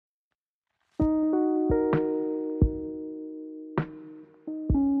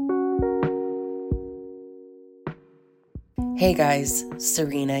Hey guys,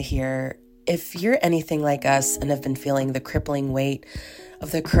 Serena here. If you're anything like us and have been feeling the crippling weight of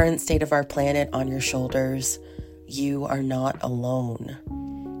the current state of our planet on your shoulders, you are not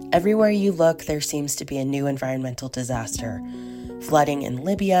alone. Everywhere you look, there seems to be a new environmental disaster. Flooding in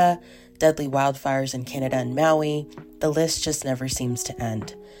Libya, deadly wildfires in Canada and Maui, the list just never seems to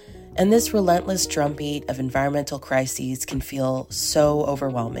end. And this relentless drumbeat of environmental crises can feel so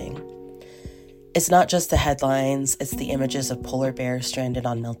overwhelming. It's not just the headlines, it's the images of polar bears stranded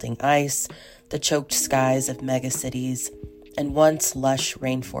on melting ice, the choked skies of megacities, and once lush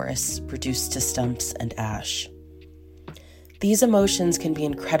rainforests reduced to stumps and ash. These emotions can be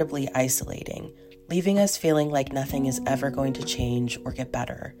incredibly isolating, leaving us feeling like nothing is ever going to change or get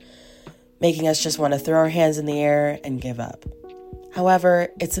better, making us just want to throw our hands in the air and give up. However,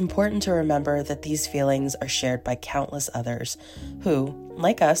 it's important to remember that these feelings are shared by countless others who,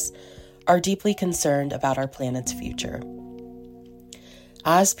 like us, are deeply concerned about our planet's future.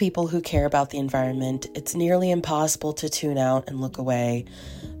 As people who care about the environment, it's nearly impossible to tune out and look away,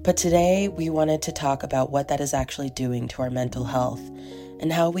 but today we wanted to talk about what that is actually doing to our mental health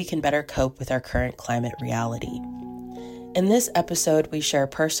and how we can better cope with our current climate reality. In this episode, we share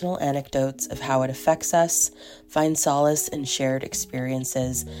personal anecdotes of how it affects us, find solace in shared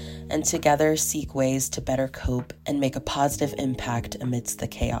experiences, and together seek ways to better cope and make a positive impact amidst the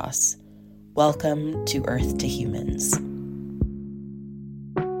chaos. Welcome to Earth to Humans.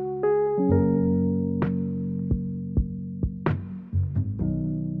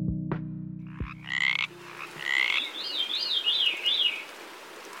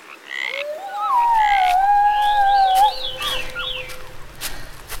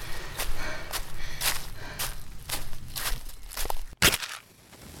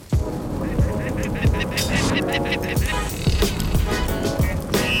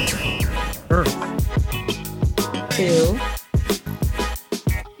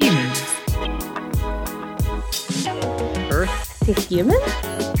 Human?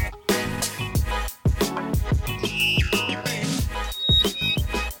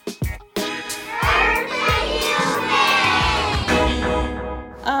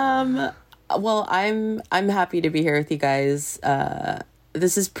 Well, I'm happy to be here with you guys.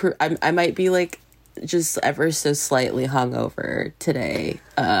 This is I might be like just ever so slightly hungover today.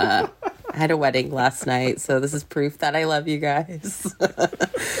 I had a wedding last night, so this is proof that I love you guys.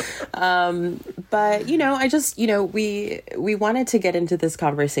 But, I just, we wanted to get into this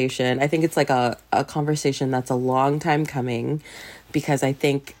conversation. I think it's like a conversation that's a long time coming because I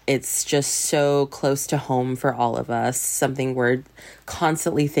think it's just so close to home for all of us, something we're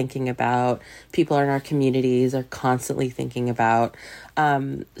constantly thinking about. People in our communities are constantly thinking about.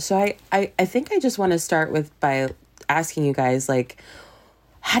 So I think I just want to start by asking you guys, like,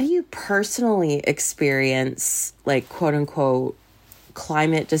 how do you personally experience, like, quote unquote,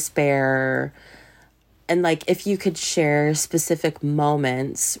 climate despair? And like, if you could share specific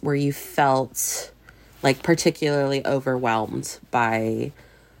moments where you felt like particularly overwhelmed by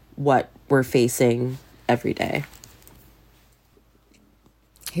what we're facing every day.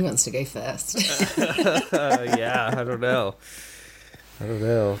 Who wants to go first? Yeah, I don't know.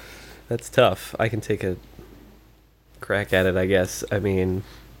 That's tough. I can take a crack at it, I guess. I mean,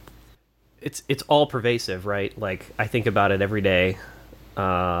 it's all pervasive, right? Like, I think about it every day.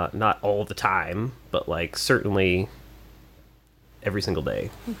 Not all the time, but like certainly every single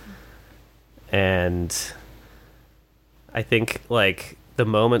day. And I think like the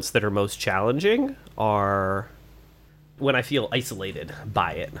moments that are most challenging are when I feel isolated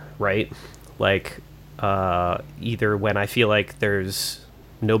by it, right? Like either when I feel like there's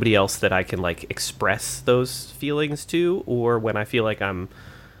nobody else that I can like express those feelings to, or when I feel like I'm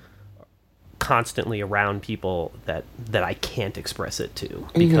constantly around people that I can't express it to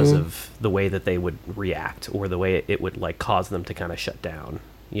because of the way that they would react or the way it would like cause them to kind of shut down.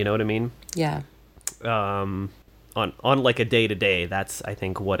 You know what I mean? Yeah. On like a day to day, that's I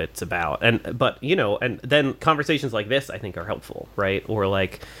think what it's about. But and then conversations like this I think are helpful, right? Or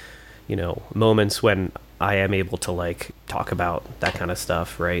like, moments when I am able to like talk about that kind of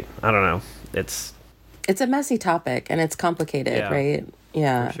stuff, right? I don't know. It's a messy topic and it's complicated, yeah, right?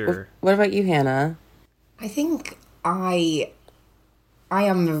 Yeah. For sure. What about you, Hannah? I think I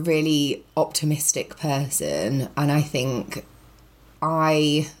am a really optimistic person, and I think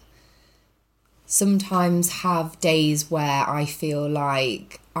I sometimes have days where I feel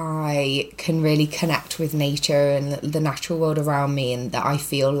like I can really connect with nature and the natural world around me, and that I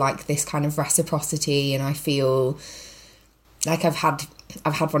feel like this kind of reciprocity, and I feel like I've had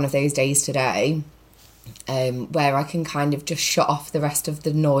one of those days today. where I can kind of just shut off the rest of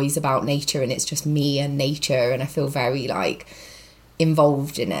the noise about nature, and it's just me and nature, and I feel very like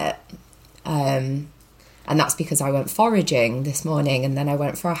involved in it. And that's because I went foraging this morning, and then I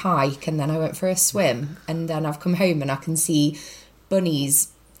went for a hike, and then I went for a swim, and then I've come home and I can see bunnies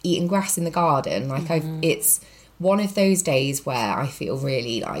eating grass in the garden. Like it's one of those days where I feel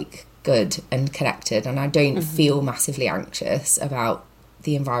really like good and connected, and I don't feel massively anxious about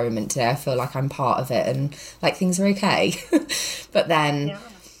the environment today. I feel like I'm part of it and like things are okay. But then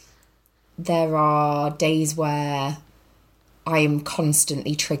there are days where I am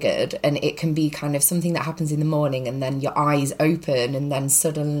constantly triggered, and it can be kind of something that happens in the morning, and then your eyes open, and then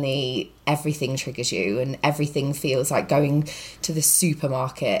suddenly everything triggers you, and everything feels like going to the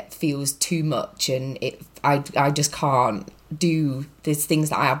supermarket feels too much, and I just can't do. There's things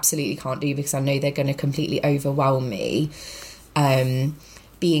that I absolutely can't do because I know they're going to completely overwhelm me.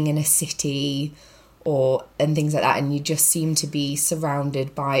 Being in a city and things like that, and you just seem to be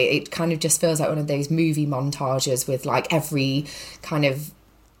surrounded by, it kind of just feels like one of those movie montages with like every kind of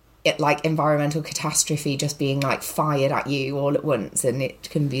like environmental catastrophe just being like fired at you all at once, and it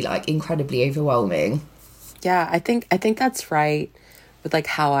can be like incredibly overwhelming. Yeah, I think that's right with like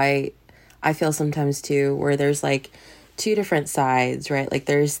how I feel sometimes too, where there's like two different sides, right? Like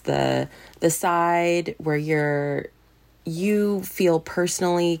there's the side where you feel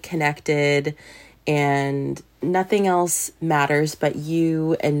personally connected and nothing else matters but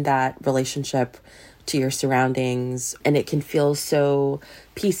you and that relationship to your surroundings, and it can feel so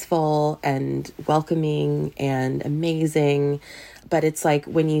peaceful and welcoming and amazing. But it's like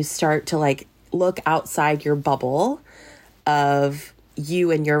when you start to like look outside your bubble of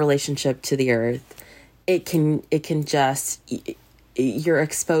you and your relationship to the earth, it can just, you're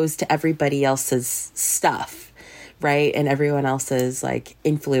exposed to everybody else's stuff, right? And everyone else's like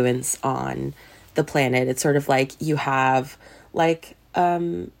influence on the planet. It's sort of like you have like, I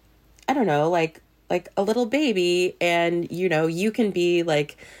don't know, like a little baby, and, you know, you can be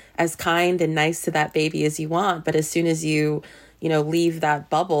like as kind and nice to that baby as you want. But as soon as you leave that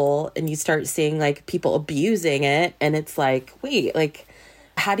bubble and you start seeing like people abusing it, and it's like, wait, like,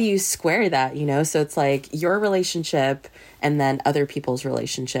 how do you square that, you know? So it's like your relationship and then other people's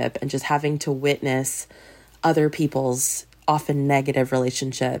relationship, and just having to witness other people's often negative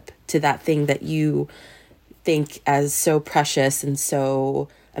relationship to that thing that you think as so precious and so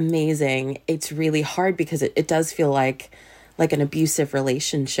amazing. It's really hard because it does feel like an abusive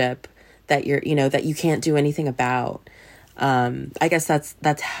relationship that that you can't do anything about. I guess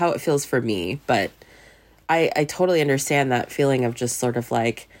that's how it feels for me, but I totally understand that feeling of just sort of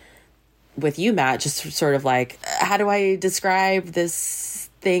like with you, Matt, just sort of like, how do I describe this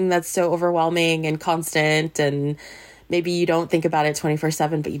thing that's so overwhelming and constant, and maybe you don't think about it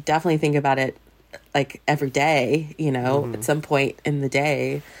 24/7, but you definitely think about it like every day, at some point in the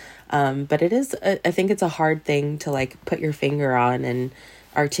day. But it is, I think it's a hard thing to like put your finger on and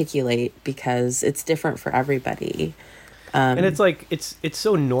articulate because it's different for everybody. And it's like, it's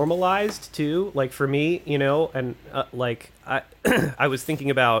so normalized too. Like for me, and like I was thinking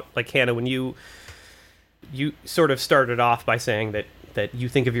about like, Hannah, when you sort of started off by saying that you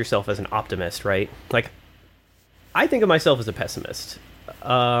think of yourself as an optimist, right? Like, I think of myself as a pessimist.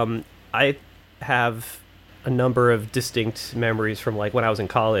 I have a number of distinct memories from like when I was in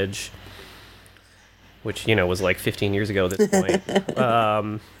college, which, was like 15 years ago at this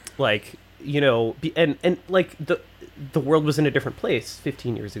point. Like, and like the world was in a different place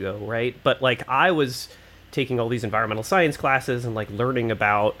 15 years ago, right? But like I was taking all these environmental science classes and like learning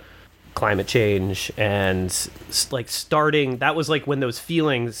about climate change, and like starting, that was like when those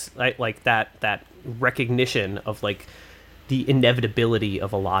feelings, like that recognition of like the inevitability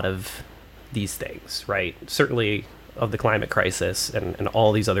of a lot of these things, right? Certainly of the climate crisis and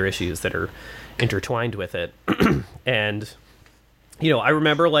all these other issues that are intertwined with it. And I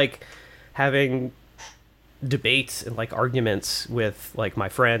remember like having debates and like arguments with like my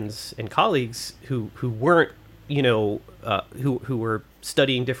friends and colleagues who weren't who were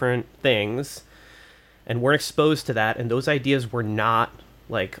studying different things and weren't exposed to that, and those ideas were not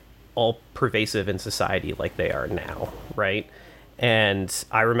like all pervasive in society like they are now, right? And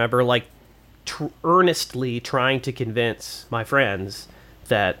I remember like earnestly trying to convince my friends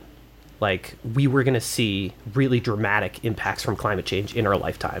that like we were going to see really dramatic impacts from climate change in our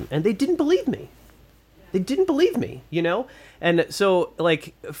lifetime, and they didn't believe me. And so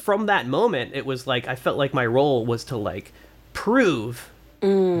like from that moment, it was like I felt like my role was to like prove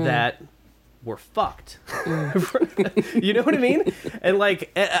that we're fucked. You know what I mean? And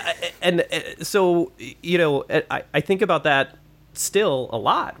like so I think about that still a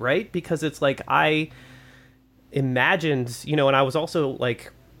lot, right? Because it's like I imagined, and I was also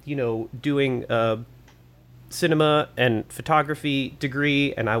like, doing a cinema and photography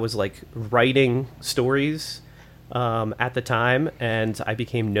degree, and I was like writing stories at the time, and I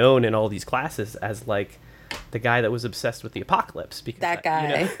became known in all these classes as like the guy that was obsessed with the apocalypse. Because that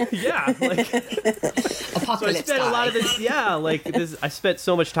guy. Yeah, like Apocalypse so I spent guy. a lot of this. Yeah, like this. I spent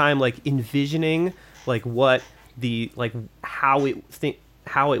so much time like envisioning like what the like how it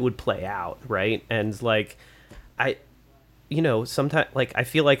would play out, right? And like sometimes like I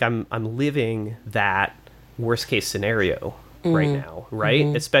feel like I'm living that worst case scenario right now, right?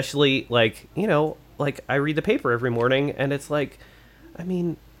 Especially like like I read the paper every morning, and it's like, I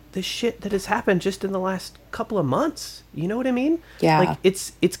mean, the shit that has happened just in the last couple of months. You know what I mean? Yeah. Like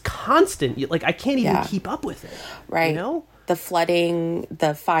it's constant. Like I can't even Yeah. keep up with it. Right. You know? The flooding,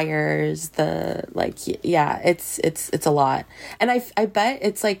 the fires, the like, yeah, it's a lot. And I bet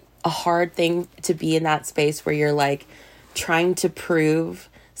it's like a hard thing to be in that space where you're like trying to prove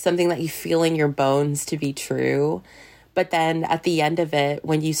something that you feel in your bones to be true. But then at the end of it,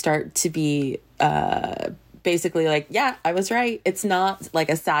 when you start to be basically like, yeah, I was right, it's not like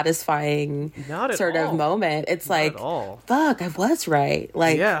a satisfying Not at sort all. of moment. It's Not like, at all. fuck, I was right.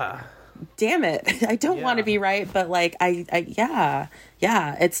 Like, Yeah. damn it, I don't want to Yeah. be right, but like yeah,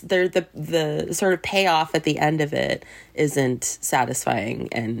 it's there. The sort of payoff at the end of it isn't satisfying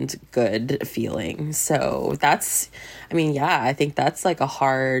and good feeling. So that's, I mean, yeah, I think that's like a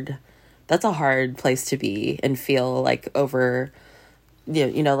hard place to be and feel like over,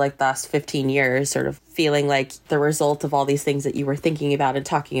 like the last 15 years, sort of feeling like the result of all these things that you were thinking about and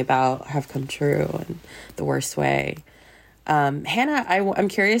talking about have come true in the worst way. Hannah, I'm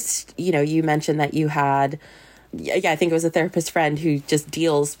curious, you mentioned that you had, I think it was a therapist friend who just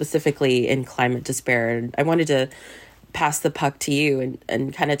deals specifically in climate despair. And I wanted to pass the puck to you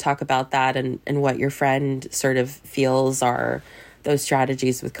and kind of talk about that and what your friend sort of feels are those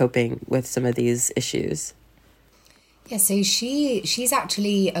strategies with coping with some of these issues. Yeah, so she's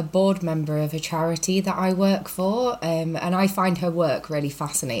actually a board member of a charity that I work for, and I find her work really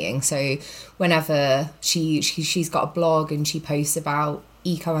fascinating. So whenever she's got a blog and she posts about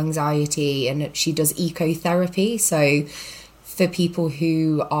eco-anxiety, and she does eco-therapy. So for people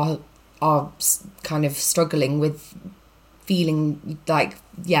who are kind of struggling with feeling like,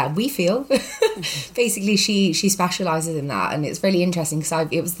 yeah, we feel basically she specializes in that, and it's really interesting because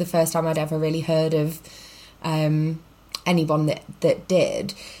it was the first time I'd ever really heard of anyone that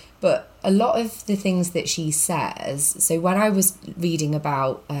did. But a lot of the things that she says, so when I was reading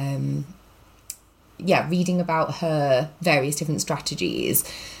about her various different strategies,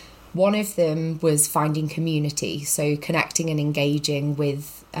 one of them was finding community, so connecting and engaging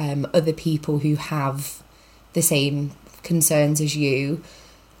with other people who have the same concerns as you.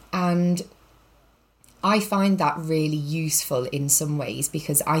 And I find that really useful in some ways,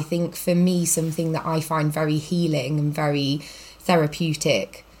 because I think for me, something that I find very healing and very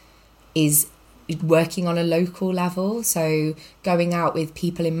therapeutic is working on a local level. So going out with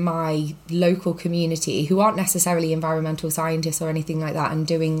people in my local community who aren't necessarily environmental scientists or anything like that, and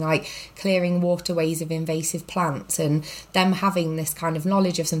doing like clearing waterways of invasive plants, and them having this kind of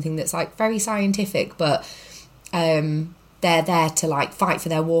knowledge of something that's like very scientific, but they're there to like fight for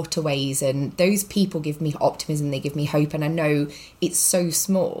their waterways, and those people give me optimism, they give me hope. And I know it's so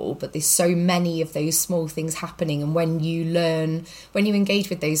small, but there's so many of those small things happening, and when you engage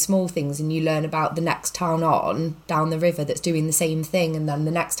with those small things and you learn about the next town on down the river that's doing the same thing, and then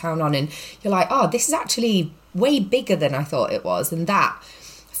the next town on, and you're like, oh, this is actually way bigger than I thought it was, and that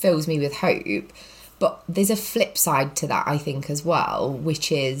fills me with hope. But there's a flip side to that, I think, as well,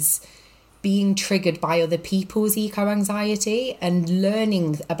 which is being triggered by other people's eco-anxiety and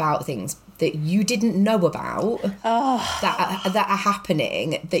learning about things that you didn't know about that are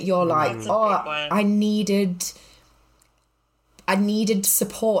happening, that you're like, I needed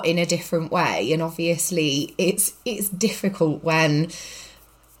support in a different way. And obviously it's difficult when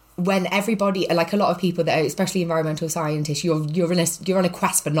everybody, like a lot of people that are, especially environmental scientists, you're on a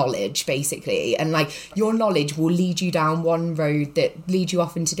quest for knowledge, basically, and like your knowledge will lead you down one road that leads you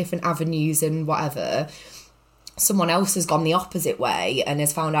off into different avenues and whatever. Someone else has gone the opposite way and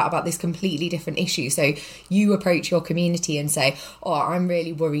has found out about this completely different issue. So you approach your community and say, oh, I'm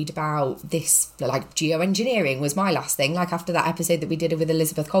really worried about this, like geoengineering was my last thing. Like after that episode that we did with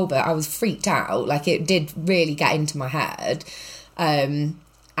Elizabeth Colbert, I was freaked out. Like it did really get into my head.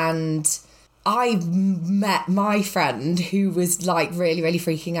 And I met my friend who was like really, really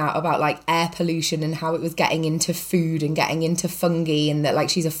freaking out about like air pollution and how it was getting into food and getting into fungi, and that like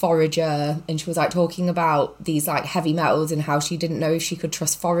she's a forager, and she was like talking about these like heavy metals and how she didn't know if she could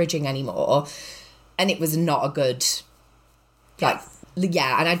trust foraging anymore. And it was not a good, like,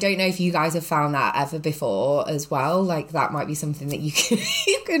 yeah, and I don't know if you guys have found that ever before as well. Like, that might be something that you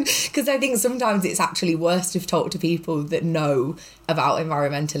can, because I think sometimes it's actually worse to talk to people that know about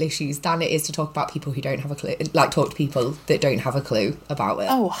environmental issues than it is to talk about people who don't have a clue, like talk to people that don't have a clue about it.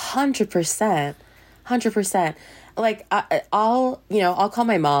 Oh, 100%. 100%. Like, I'll call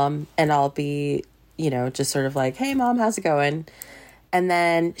my mom and I'll be, just sort of like, hey, Mom, how's it going? And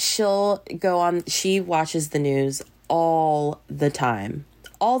then she'll go on, she watches the news all the time.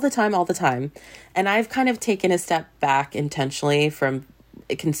 And I've kind of taken a step back intentionally from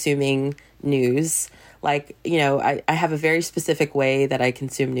consuming news. Like, I have a very specific way that I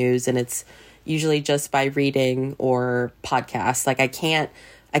consume news, and it's usually just by reading or podcasts. Like, I can't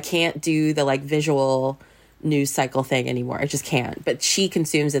do the like visual news cycle thing anymore. I just can't. But she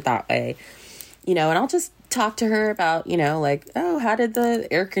consumes it that way. And I'll just talk to her about, like, oh, how did the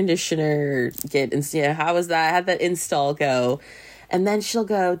air conditioner get, how was that? How'd that install go? And then she'll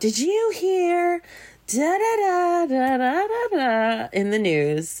go, did you hear da da da da da da da in the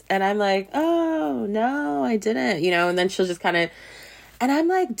news? And I'm like, oh, no, I didn't, and then she'll just kind of, and I'm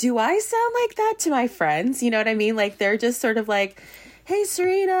like, do I sound like that to my friends? You know what I mean? Like, they're just sort of like, hey,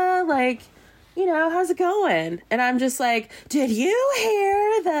 Serena, like, how's it going? And I'm just like, did you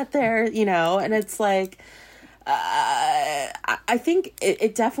hear that they're, and it's like, I think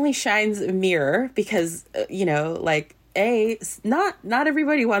it definitely shines a mirror because, like, not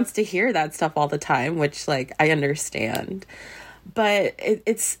everybody wants to hear that stuff all the time, which, like, I understand. But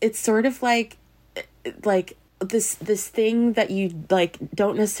it's sort of like this thing that you, like,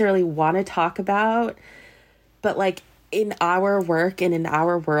 don't necessarily want to talk about, but, like, in our work and in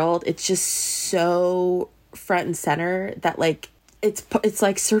our world, it's just so front and center that, like, it's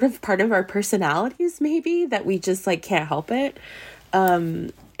like sort of part of our personalities, maybe, that we just, like, can't help it.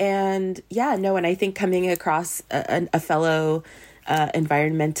 And I think coming across a fellow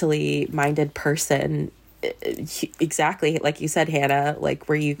environmentally minded person, exactly like you said, Hannah, like,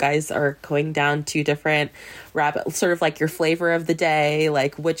 where you guys are going down two different rabbit, sort of like your flavor of the day,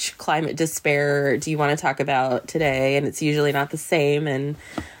 like, which climate despair do you want to talk about today? And it's usually not the same. And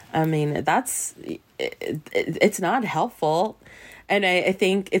I mean, it's not helpful. And I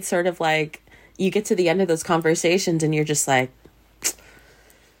think it's sort of like you get to the end of those conversations and you're just like,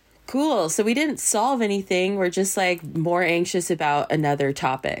 cool. So we didn't solve anything. We're just, like, more anxious about another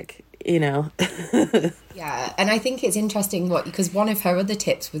topic, Yeah, and I think it's interesting because one of her other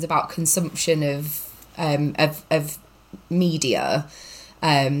tips was about consumption of media,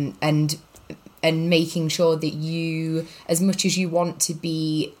 and making sure that you, as much as you want to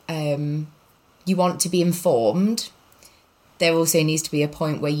be informed, there also needs to be a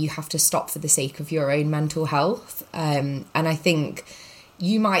point where you have to stop for the sake of your own mental health. And I think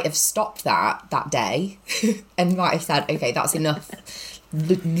you might have stopped that day and might have said, okay, that's enough.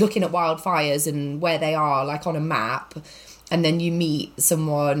 Looking at wildfires and where they are, like, on a map, and then you meet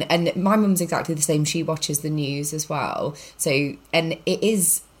someone, and my mum's exactly the same. She watches the news as well. So, and it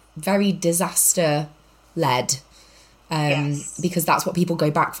is very disaster led, because that's what people go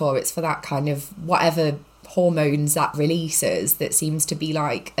back for. It's for that kind of whatever hormones that releases that seems to be,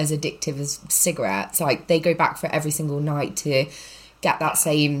 like, as addictive as cigarettes. Like, they go back for every single night to get that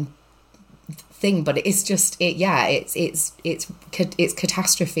same thing. But it's just it's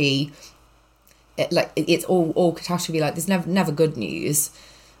catastrophe. It's all catastrophe. Like, there's never good news.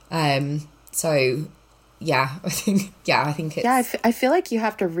 So yeah, I think it's... I feel like you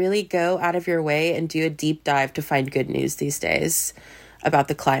have to really go out of your way and do a deep dive to find good news these days about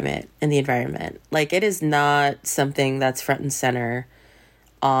the climate and the environment. Like, it is not something that's front and center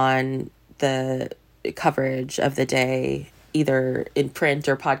on the coverage of the day, either in print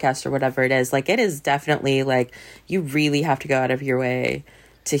or podcast or whatever it is. Like, it is definitely, like, you really have to go out of your way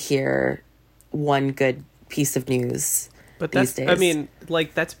to hear one good piece of news. But these days. I mean,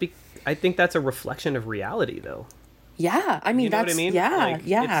 like, I think that's a reflection of reality, though. Yeah, I mean, you know that's what I mean? Yeah, like,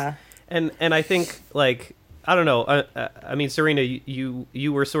 yeah. And I think, like, I don't know. I mean, Serena,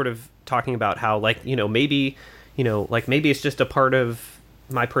 you were sort of talking about how, like, maybe it's just a part of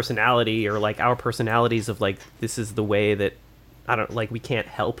my personality, or, like, our personalities of, like, this is the way that, I don't, like, we can't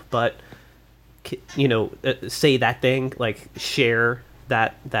help but, say that thing, like, share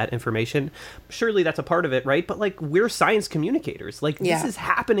that information. Surely that's a part of it, right? But, like, we're science communicators. Like, this is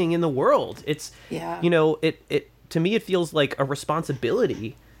happening in the world. It's, it to me, it feels like a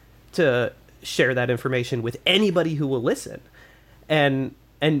responsibility to share that information with anybody who will listen. And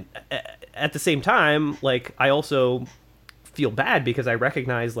at the same time, like, I also feel bad because I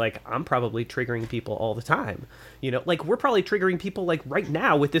recognize like I'm probably triggering people all the time. You know, like we're probably triggering people like right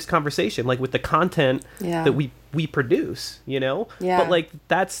now with this conversation, like with the content that we produce, you know? Yeah. But like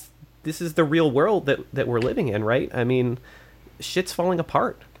this is the real world that we're living in, right? I mean, shit's falling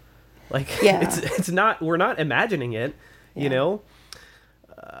apart. Like it's not, we're not imagining it, you know?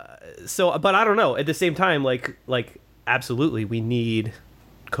 So, but I don't know. At the same time, like absolutely, we need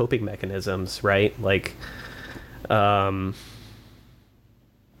coping mechanisms, right? Like, so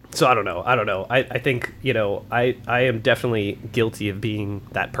I don't know. I think, you know, I am definitely guilty of being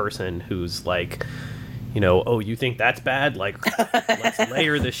that person who's like, you know, oh, you think that's bad? Like, let's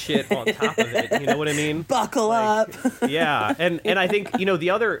layer the shit on top of it. You know what I mean? Buckle up. Yeah. And I think, you know,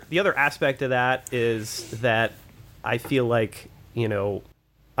 the other aspect of that is that I feel like, you know,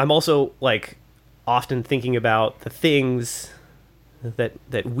 I'm also like often thinking about the things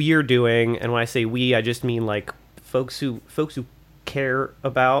that we're doing. And when I say we, I just mean like folks who care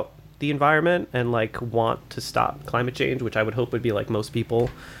about the environment and like want to stop climate change, which I would hope would be like most people.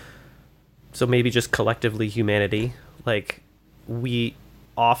 So maybe just collectively humanity. Like we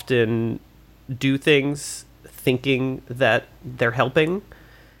often do things thinking that they're helping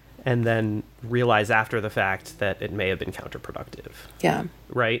and then realize after the fact that it may have been counterproductive. Yeah.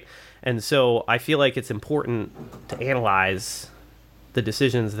 Right? And so I feel like it's important to analyze the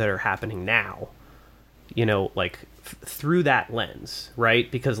decisions that are happening now, you know, like through that lens, right?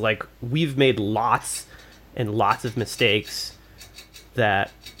 Because like we've made lots and lots of mistakes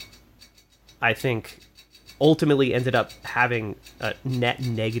that I think ultimately ended up having a net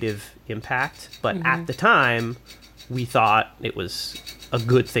negative impact. But at the time, we thought it was a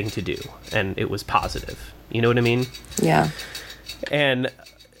good thing to do and it was positive. You know what I mean? Yeah. And,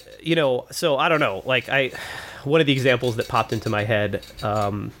 you know, so I don't know, like one of the examples that popped into my head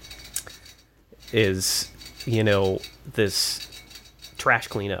is, you know, this trash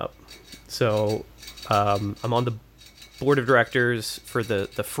cleanup. So I'm on the board of directors for the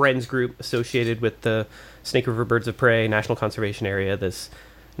Friends group associated with the Snake River Birds of Prey National Conservation Area, this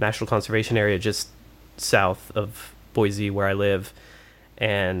national conservation area just south of Boise where I live.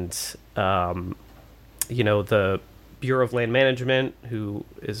 And, you know, the Bureau of Land Management, who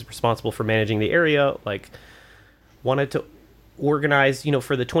is responsible for managing the area, like wanted to organize, you know,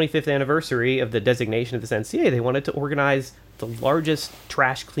 for the 25th anniversary of the designation of this NCA, they wanted to organize the largest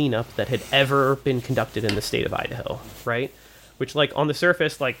trash cleanup that had ever been conducted in the state of Idaho, right? Which, like, on the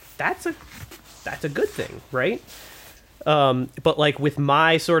surface, like, that's a good thing, right? But, like, with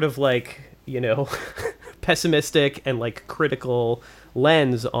my sort of, like, you know, pessimistic and, like, critical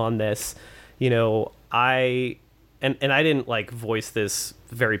lens on this, you know, I didn't, like, voice this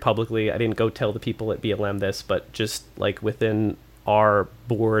very publicly. I didn't go tell the people at BLM this, but just, like, within our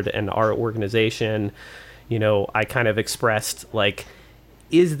board and our organization, you know, I kind of expressed, like,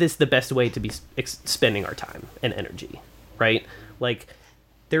 is this the best way to be spending our time and energy, right? Like,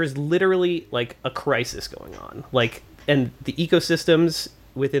 there is literally, like, a crisis going on. Like, and the ecosystems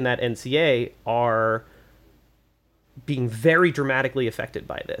within that NCA are being very dramatically affected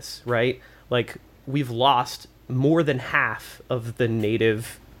by this, right? Like, we've lost more than half of the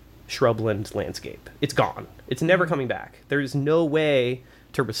native shrubland landscape. It's gone. It's never coming back. There's no way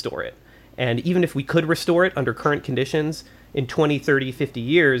to restore it. And even if we could restore it under current conditions, in 20, 30, 50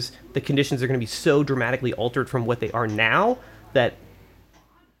 years, the conditions are going to be so dramatically altered from what they are now that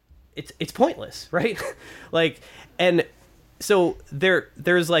it's pointless, right? Like, and so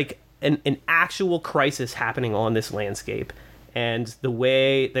there's like an actual crisis happening on this landscape. And the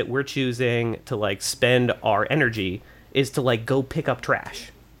way that we're choosing to, like, spend our energy is to, like, go pick up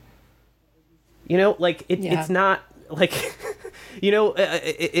trash. You know, like, it's not, like, you know,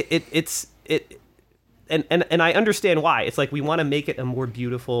 and I understand why. It's like we want to make it a more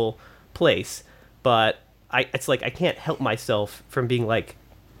beautiful place. But it's like I can't help myself from being like,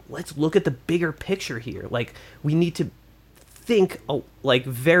 let's look at the bigger picture here. Like, we need to think, like,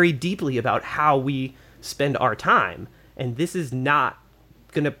 very deeply about how we spend our time. And this is not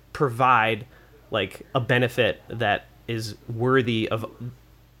going to provide, like, a benefit that is worthy of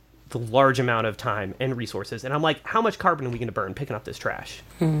the large amount of time and resources. And I'm like, how much carbon are we going to burn picking up this trash?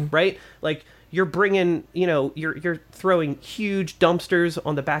 Right? Like, you're bringing, you know, you're throwing huge dumpsters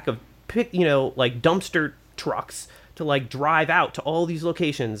on the back of, you know, like, dumpster trucks to, like, drive out to all these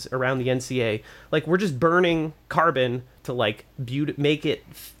locations around the NCA. Like, we're just burning carbon to, like, make it,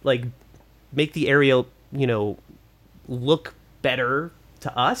 like, make the area, you know, look better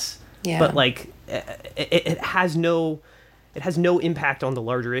to us, but like it has no impact on the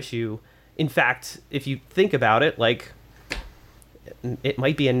larger issue. In fact, if you think about it, like, it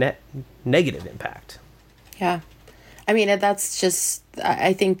might be a net negative impact. Yeah. I mean,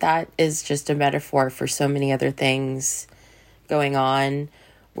 I think that is just a metaphor for so many other things going on,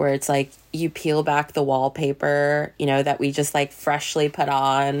 where it's like you peel back the wallpaper, that we just like freshly put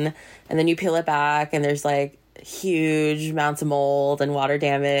on, and then you peel it back and there's like huge amounts of mold and water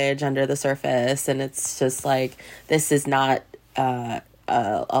damage under the surface. And it's just like, this is not a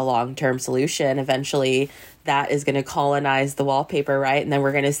long-term solution. Eventually that is going to colonize the wallpaper, right? And then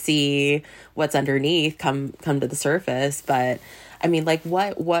we're going to see what's underneath come to the surface. But I mean, like,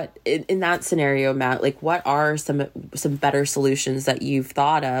 what in that scenario, Matt, like, what are some better solutions that you've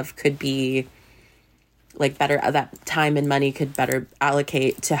thought of could be like better, that time and money could better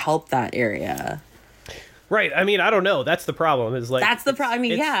allocate to help that area? Right. I mean, I don't know. That's the problem. That's the problem. I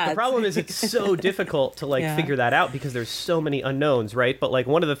mean, yeah. The problem is it's so difficult to figure that out because there's so many unknowns, right? But like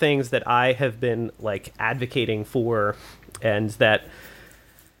one of the things that I have been like advocating for, and that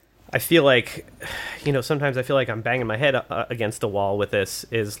I feel like, sometimes I feel like I'm banging my head against the wall with this,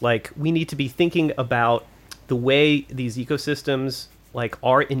 is like we need to be thinking about the way these ecosystems like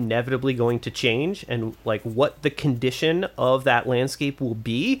are inevitably going to change, and like what the condition of that landscape will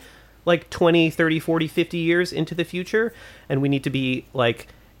be like 20, 30, 40, 50 years into the future. And we need to be like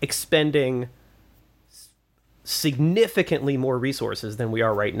expending significantly more resources than we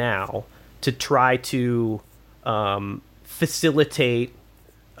are right now to try to facilitate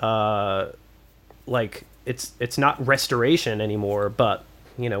like it's not restoration anymore, but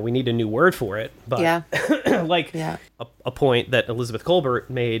we need a new word for it. But a point that Elizabeth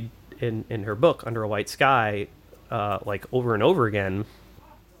Kolbert made in her book Under a White Sky, like over and over again,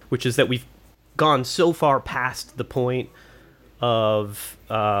 which is that we've gone so far past the point of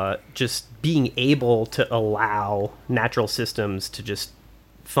just being able to allow natural systems to just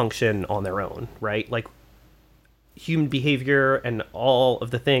function on their own, right? Like human behavior and all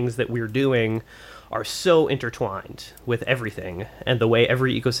of the things that we're doing are so intertwined with everything and the way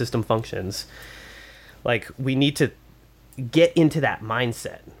every ecosystem functions. Like we need to get into that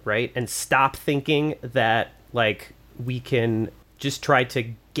mindset, right? And stop thinking that like we can just try to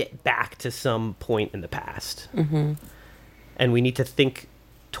get back to some point in the past. Mm-hmm. And we need to think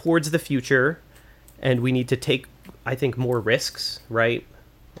towards the future, and we need to take, I think, more risks, right?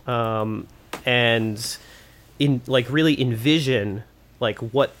 And really envision like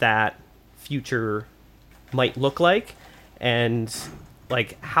what that future might look like, and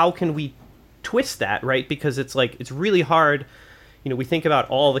like how can we twist that, right? Because it's like it's really hard. We think about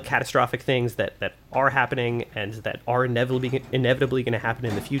all the catastrophic things that are happening and that are inevitably going to happen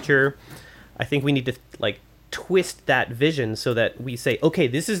in the future. I think we need to like twist that vision so that we say, okay,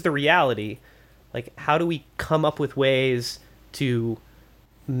 this is the reality. Like, how do we come up with ways to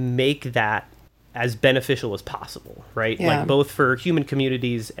make that as beneficial as possible, right? Yeah. Like both for human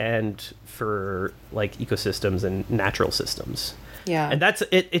communities and for like ecosystems and natural systems. Yeah. And that's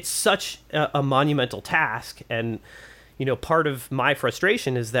it. It's such a monumental task. And part of my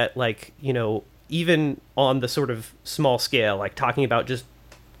frustration is that like, even on the sort of small scale, like talking about just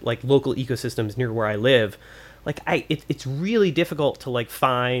like local ecosystems near where I live, like it's really difficult to like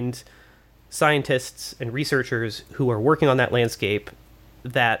find scientists and researchers who are working on that landscape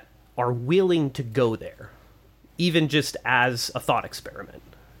that are willing to go there, even just as a thought experiment,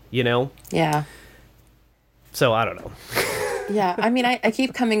 Yeah. So I don't know. Yeah, I mean, I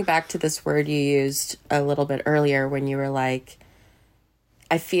keep coming back to this word you used a little bit earlier when you were like,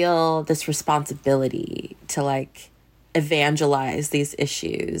 I feel this responsibility to like evangelize these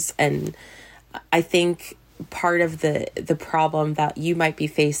issues. And I think part of the problem that you might be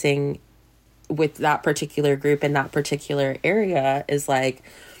facing with that particular group in that particular area is like,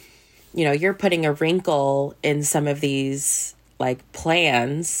 you're putting a wrinkle in some of these like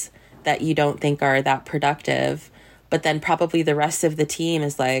plans that you don't think are that productive. But then probably the rest of the team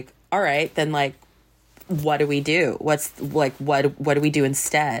is like, all right, then like, what do we do? What do we do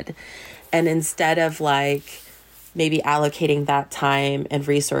instead? And instead of like maybe allocating that time and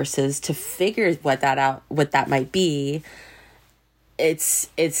resources to figure what that might be,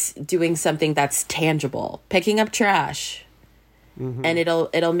 it's doing something that's tangible, picking up trash, mm-hmm. and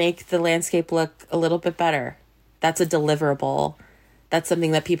it'll make the landscape look a little bit better. That's a deliverable. That's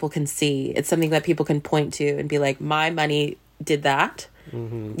something that people can see. It's something that people can point to and be like, my money did that.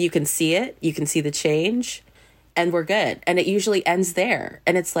 Mm-hmm. You can see it. You can see the change, and we're good. And it usually ends there.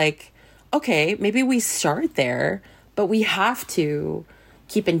 And it's like, okay, maybe we start there, but we have to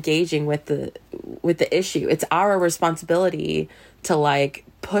keep engaging with the issue. It's our responsibility to like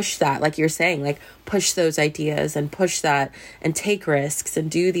push that, like you're saying, like push those ideas and push that and take risks and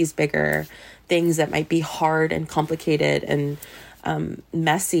do these bigger things that might be hard and complicated and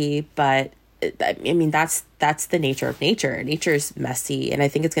messy, but I mean, that's the nature of nature. Nature's messy, and I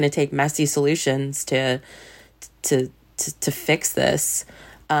think it's going to take messy solutions to fix this.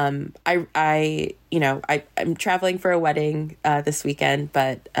 I'm traveling for a wedding this weekend,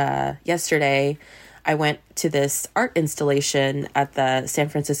 but yesterday I went to this art installation at the San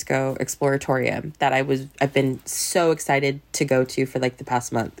Francisco Exploratorium that I've been so excited to go to for like the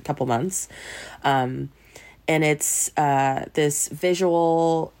past couple months. And it's this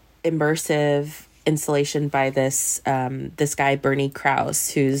visual immersive installation by this guy, Bernie Krause,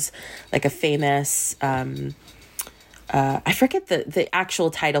 who's like a famous, I forget the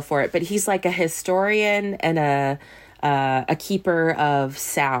actual title for it, but he's like a historian and a keeper of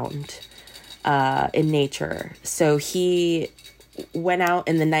sound in nature. So he went out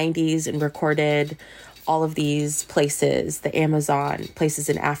in the 90s and recorded all of these places, the Amazon, places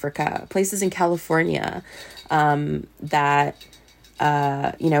in Africa, places in California, that,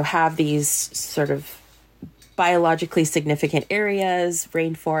 have these sort of biologically significant areas,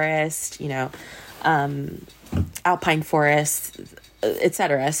 rainforest, alpine forests,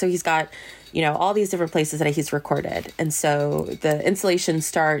 etc. So he's got, all these different places that he's recorded. And so the installation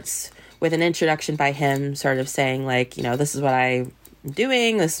starts with an introduction by him sort of saying like, this is what I'm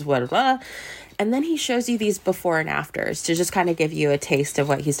doing, this is what, blah. And then he shows you these before and afters to just kind of give you a taste of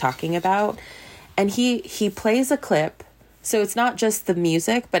what he's talking about. And he plays a clip. So it's not just the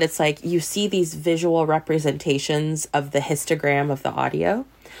music, but it's like you see these visual representations of the histogram of the audio.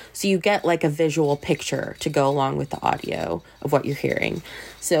 So you get like a visual picture to go along with the audio of what you're hearing.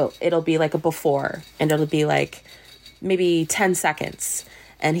 So it'll be like a before, and it'll be like maybe 10 seconds.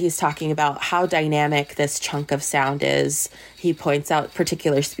 And he's talking about how dynamic this chunk of sound is. He points out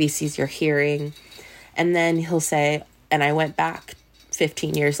particular species you're hearing. And then he'll say, and I went back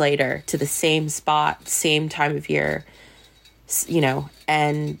 15 years later to the same spot, same time of year,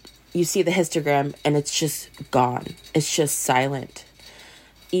 and you see the histogram and it's just gone. It's just silent.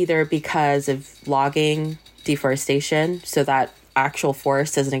 Either because of logging, deforestation, so that actual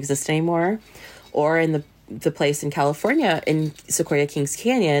forest doesn't exist anymore, or in the place in California, in Sequoia Kings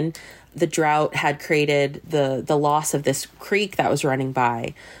Canyon, the drought had created the loss of this creek that was running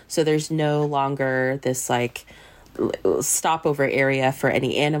by. So there's no longer this like stopover area for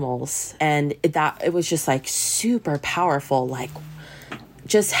any animals. And it was just like super powerful, like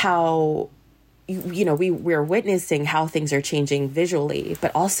just how, we're witnessing how things are changing visually,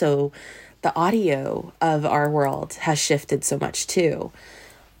 but also the audio of our world has shifted so much too.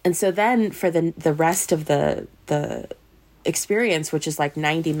 And so then for the rest of the experience, which is like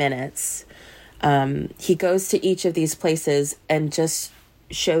 90 minutes, he goes to each of these places and just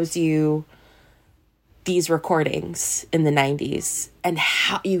shows you these recordings in the 90s and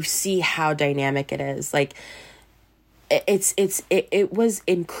how you see how dynamic it is. Like it was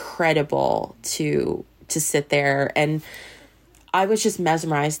incredible to sit there, and I was just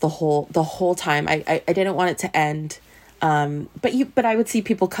mesmerized the whole time. I didn't want it to end. But I would see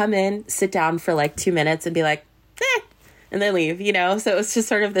people come in, sit down for like 2 minutes and be like, and then leave, So it was just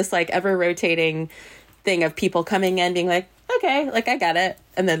sort of this like ever rotating thing of people coming in being like, okay, like I got it,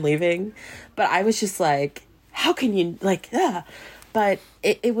 and then leaving. But I was just like, how can you but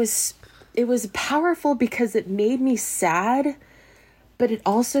it was powerful because it made me sad, but it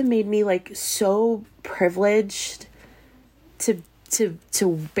also made me like so privileged to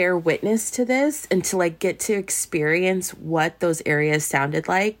bear witness to this and to like get to experience what those areas sounded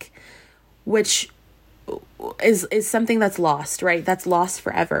like, which is something that's lost, right? That's lost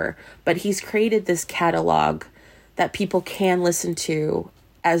forever. But he's created this catalog that people can listen to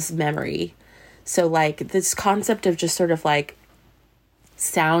as memory. So like this concept of just sort of like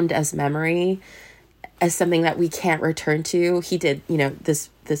sound as memory, as something that we can't return to. He did,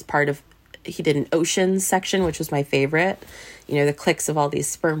 this part of, he did an oceans section, which was my favorite, the clicks of all these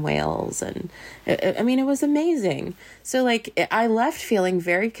sperm whales. And it was amazing. So like I left feeling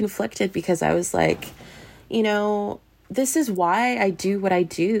very conflicted because I was like, this is why I do what I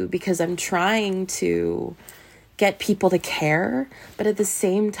do, because I'm trying to get people to care, but at the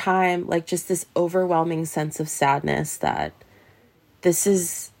same time, like just this overwhelming sense of sadness that this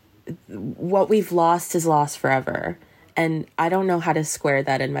is what we've lost is lost forever. And I don't know how to square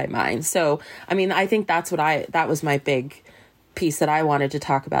that in my mind. So, I think that was my big piece that I wanted to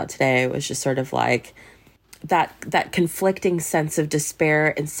talk about today, was just sort of like that conflicting sense of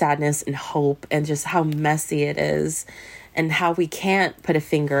despair and sadness and hope, and just how messy it is, and how we can't put a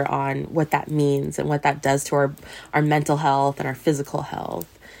finger on what that means and what that does to our mental health and our physical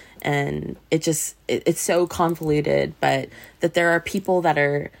health. And it's so convoluted, but that there are people that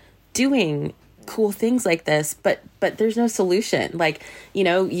are doing cool things like this, but there's no solution. Like, you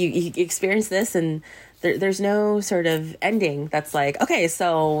know, you experience this and there's no sort of ending that's like, okay,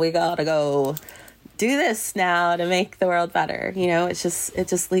 so we gotta go do this now to make the world better. You know, it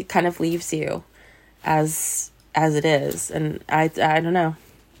just kind of leaves you as it is. And I don't know.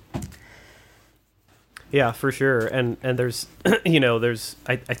 Yeah, for sure. And there's, you know,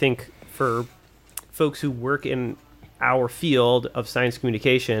 I think for folks who work in our field of science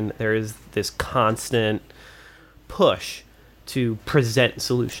communication, there is this constant push to present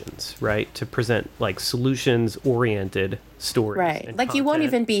solutions, right? To present like solutions oriented stories. Right. Like content. You won't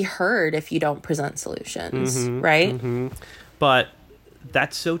even be heard if you don't present solutions, right? Mm-hmm. But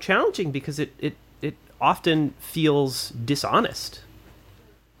that's so challenging because it often feels dishonest,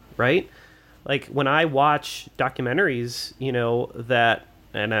 right? Like when I watch documentaries, you know,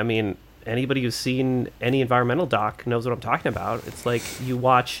 and I mean, anybody who's seen any environmental doc knows what I'm talking about. It's like you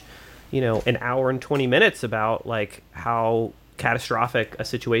watch, you know, an hour and 20 minutes about like how catastrophic a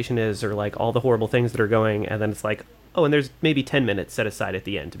situation is or like all the horrible things that are going. And then it's like, oh, and there's maybe 10 minutes set aside at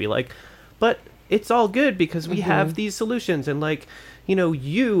the end to be like, but it's all good because we have these solutions. And like, you know,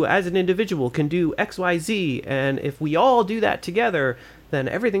 you as an individual can do X, Y, Z. And if we all do that together, then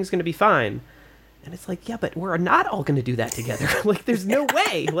everything's going to be fine. And it's like, yeah, but we're not all going to do that together. Like, there's no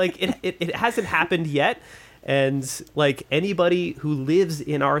way. Like, it hasn't happened yet. And, like, anybody who lives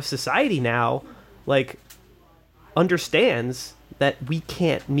in our society now, like, understands that we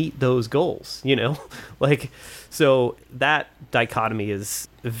can't meet those goals, you know? Like, so that dichotomy is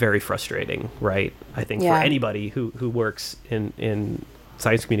very frustrating, right? I think for anybody who works in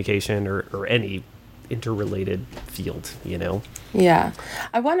science communication or any interrelated field, you know? Yeah.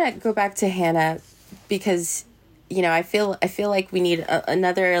 I want to go back to Hannah because, you know, I feel like we need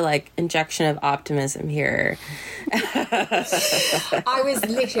another like injection of optimism here. I was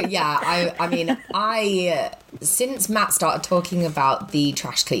literally, I mean, since Matt started talking about the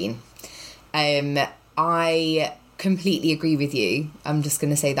trash clean, I completely agree with you. I'm just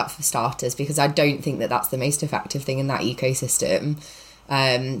going to say that for starters, because I don't think that that's the most effective thing in that ecosystem.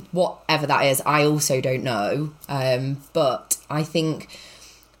 Whatever that is, I also don't know. But I think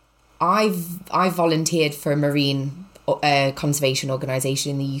I've volunteered for a marine conservation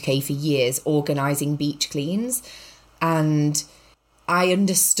organisation in the UK for years, organising beach cleans, and I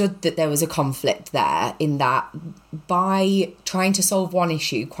understood that there was a conflict there in that by trying to solve one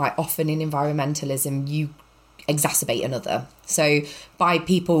issue, quite often in environmentalism, you exacerbate another. So by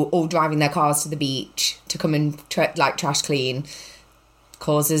people all driving their cars to the beach to come and trash clean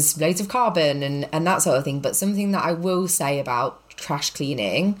causes loads of carbon and that sort of thing. But something that I will say about trash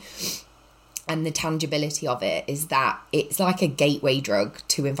cleaning and the tangibility of it is that it's like a gateway drug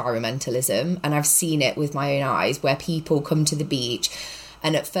to environmentalism. And I've seen it with my own eyes where people come to the beach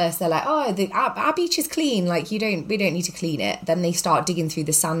and at first they're like, oh, our beach is clean, like we don't need to clean it. Then they start digging through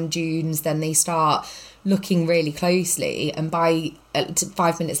the sand dunes, then they start looking really closely, and by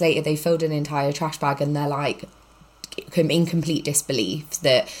 5 minutes later they filled an entire trash bag and they're like in complete disbelief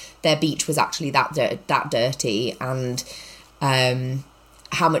that their beach was actually that dirty and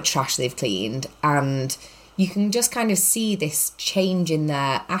how much trash they've cleaned. And you can just kind of see this change in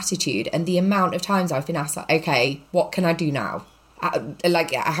their attitude and the amount of times I've been asked, like, okay, what can I do now?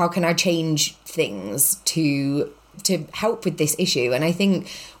 Like, how can I change things to help with this issue? And I think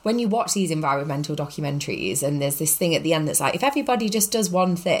when you watch these environmental documentaries and there's this thing at the end that's like, if everybody just does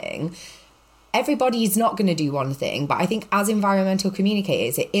one thing, everybody's not going to do one thing. But I think as environmental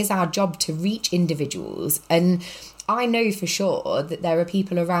communicators, it is our job to reach individuals. And I know for sure that there are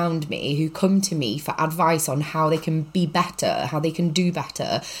people around me who come to me for advice on how they can be better, how they can do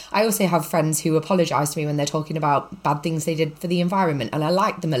better. I also have friends who apologise to me when they're talking about bad things they did for the environment, and I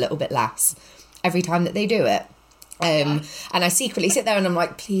like them a little bit less every time that they do it. And I secretly sit there and I'm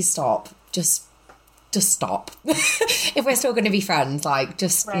like, please stop. Just stop. If we're still going to be friends, like,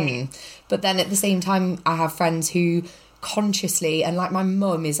 just... Right. But then at the same time, I have friends who consciously, and like my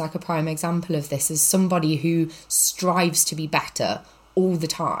mum is like a prime example of this, as somebody who strives to be better all the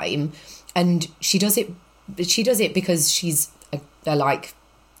time, and she does it because she's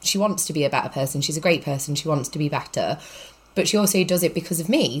she wants to be a better person. She's a great person, she wants to be better, but she also does it because of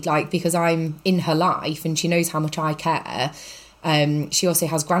me, like, because I'm in her life and she knows how much I care. She also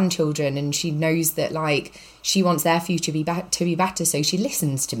has grandchildren and she knows that, like, she wants their future to be better, so she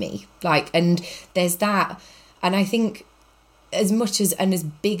listens to me, like, and there's that. And I think as much as and as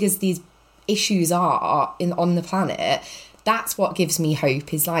big as these issues are on the planet, that's what gives me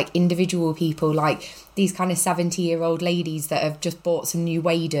hope, is like individual people, like these kind of 70-year-old ladies that have just bought some new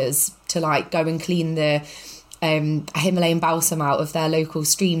waders to like go and clean the Himalayan balsam out of their local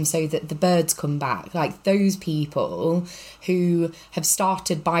stream so that the birds come back. Like those people who have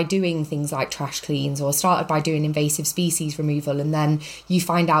started by doing things like trash cleans or started by doing invasive species removal, and then you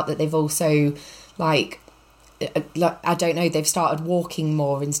find out that they've also like I don't know, they've started walking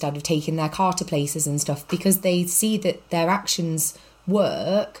more instead of taking their car to places and stuff because they see that their actions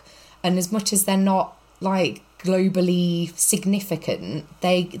work, and as much as they're not like globally significant,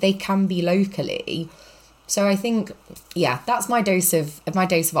 they can be locally. So I think, yeah, that's my dose of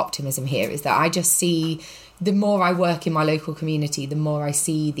optimism here, is that I just see the more I work in my local community, the more I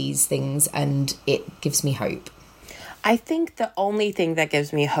see these things, and it gives me hope. I think the only thing that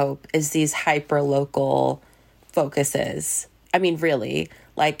gives me hope is these hyper-local focuses. I mean, really,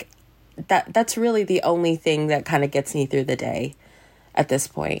 like that's really the only thing that kind of gets me through the day at this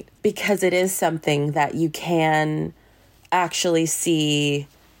point, because it is something that you can actually see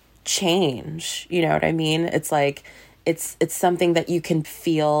change. You know what I mean? It's like it's something that you can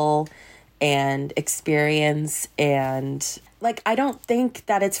feel and experience, and like I don't think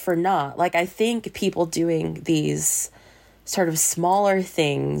that it's for naught. Like I think people doing these sort of smaller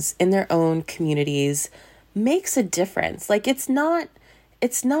things in their own communities makes a difference. Like it's not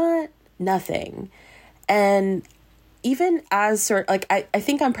nothing. And even as sort like I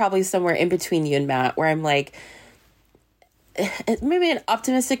think I'm probably somewhere in between you and Matt, where I'm like maybe an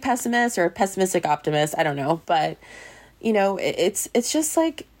optimistic pessimist or a pessimistic optimist, I don't know, but you know, it's just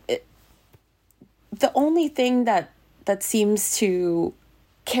like the only thing that seems to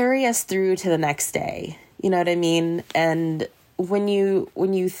carry us through to the next day. You know what I mean? And when you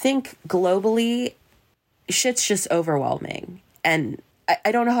think globally, shit's just overwhelming. And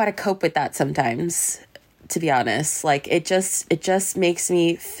I don't know how to cope with that sometimes, to be honest. Like it just makes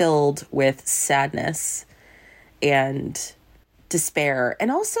me filled with sadness and despair,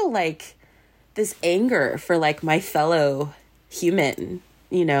 and also like this anger for like my fellow human,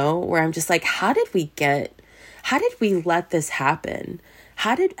 you know, where I'm just like, how did we let this happen?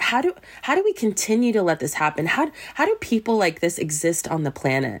 How do we continue to let this happen? How do people like this exist on the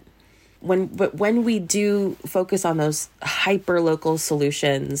planet? When we do focus on those hyper local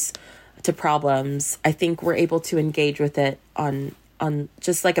solutions to problems, I think we're able to engage with it on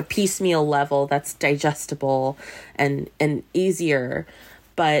just like a piecemeal level that's digestible and easier.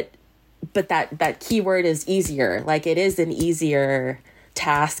 But that key word is easier. Like it is an easier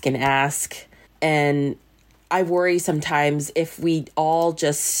task and ask. And I worry sometimes if we all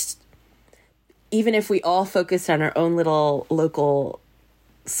even if we all focused on our own little local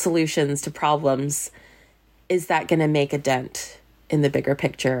solutions to problems, is that going to make a dent in the bigger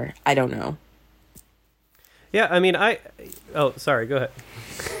picture? I don't know. Yeah, I mean, oh, sorry, go ahead.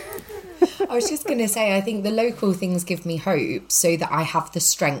 I was just going to say, I think the local things give me hope so that I have the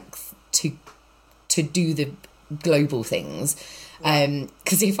strength to do the global things.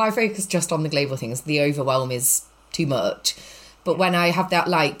 Because if I focus just on the global things, the overwhelm is too much. But when I have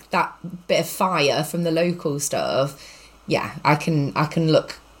that bit of fire from the local stuff, yeah, I can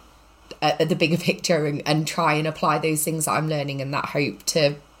look at the bigger picture and try and apply those things that I'm learning, and that hope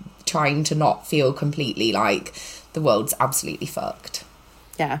to trying to not feel completely like the world's absolutely fucked.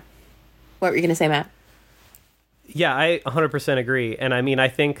 Yeah. What were you going to say, Matt? Yeah, I 100% agree. And I mean, I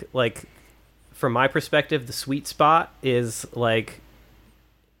think like from my perspective, the sweet spot is like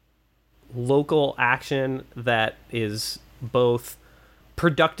local action that is both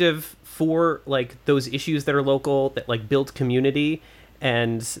productive for like those issues that are local, that like build community,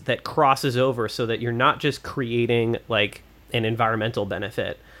 and that crosses over so that you're not just creating like an environmental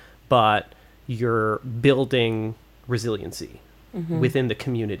benefit, but you're building resiliency within the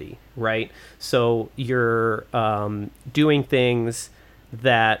community, right? So you're doing things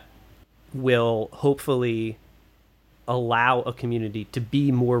that will hopefully allow a community to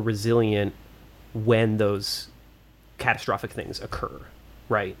be more resilient when those catastrophic things occur,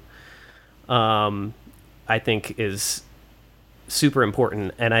 right? I think is super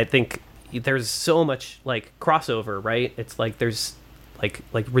important. And I think there's so much like crossover, right? It's like there's like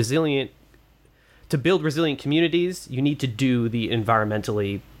resilient, to build resilient communities, you need to do the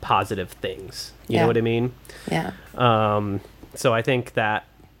environmentally positive things. You know what I mean? Yeah. So I think that,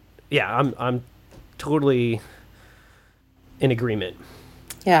 yeah, I'm totally in agreement.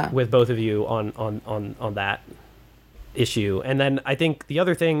 Yeah. With both of you on that issue. And then I think the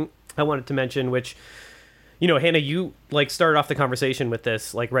other thing I wanted to mention, which, you know, Hannah, you like started off the conversation with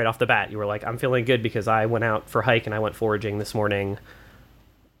this like right off the bat. You were like, I'm feeling good because I went out for a hike and I went foraging this morning.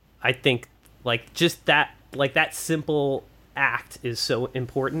 I think like just that, like that simple act is so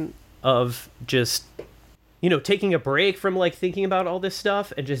important of just, you know, taking a break from like thinking about all this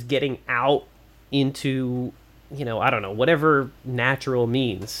stuff and just getting out into I don't know, whatever natural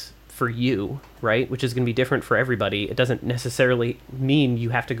means for you, right? Which is going to be different for everybody. It doesn't necessarily mean you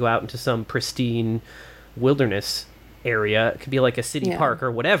have to go out into some pristine wilderness area. It could be like a city park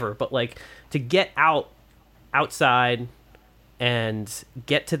or whatever, but like to get outside and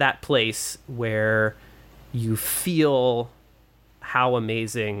get to that place where you feel how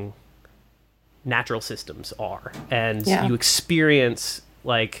amazing natural systems are, and you experience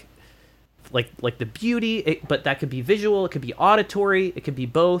like the beauty, but that could be visual, it could be auditory, it could be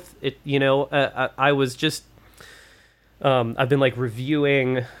both. I was just I've been like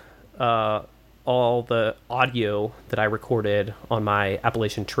reviewing all the audio that I recorded on my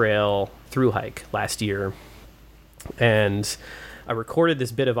Appalachian Trail through hike last year, and I recorded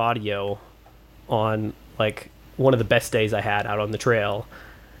this bit of audio on like one of the best days I had out on the trail,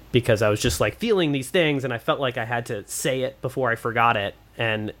 because I was just like feeling these things and I felt like I had to say it before I forgot it.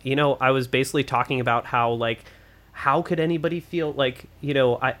 And, I was basically talking about how could anybody feel like,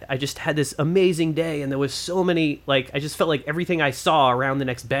 I just had this amazing day and there was so many, like, I just felt like everything I saw around the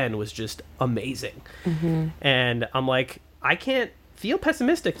next bend was just amazing. Mm-hmm. And I'm like, I can't feel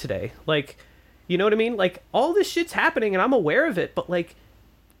pessimistic today. Like, you know what I mean? Like, all this shit's happening and I'm aware of it, but like,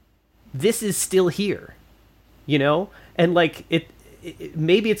 this is still here, and like it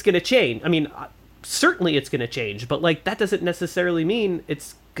maybe it's going to change. I mean, certainly it's going to change, but like that doesn't necessarily mean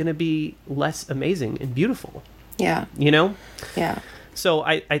it's going to be less amazing and beautiful. Yeah. Yeah. So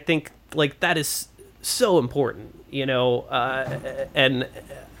I think like that is so important, and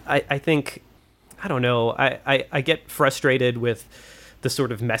I think, I don't know, I get frustrated with the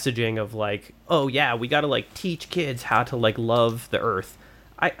sort of messaging of like, oh yeah, we got to like teach kids how to like love the earth.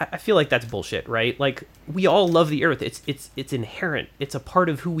 I feel like that's bullshit, right? Like, we all love the earth. It's inherent. It's a part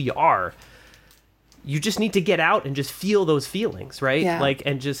of who we are. You just need to get out and just feel those feelings, right? Yeah. Like,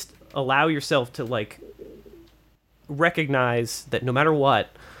 and just allow yourself to like recognize that no matter what,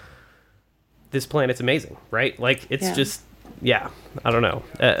 this planet's amazing, right? Like, it's just, I don't know.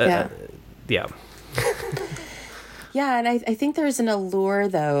 Yeah. Yeah, and I think there's an allure,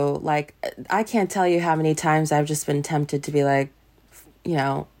 though. Like, I can't tell you how many times I've just been tempted to be like,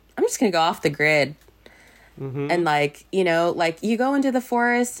 I'm just going to go off the grid. Mm-hmm. And like, like you go into the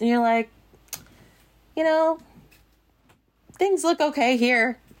forest and you're like, things look okay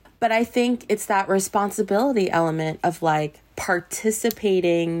here. But I think it's that responsibility element of like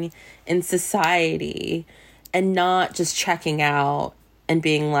participating in society and not just checking out and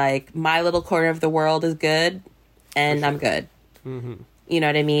being like, my little corner of the world is good and I'm good. Mm-hmm. You know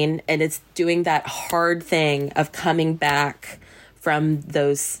what I mean? And it's doing that hard thing of coming back from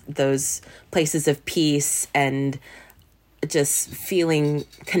those places of peace and just feeling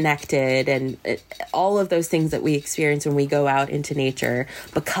connected and all of those things that we experience when we go out into nature,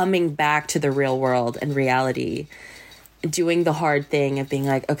 but coming back to the real world and reality, doing the hard thing of being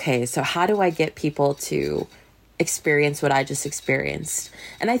like, okay, so how do I get people to experience what I just experienced?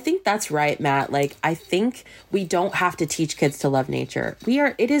 And I think that's right, Matt. Like, I think we don't have to teach kids to love nature.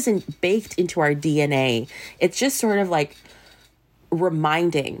 It isn't baked into our DNA. It's just sort of like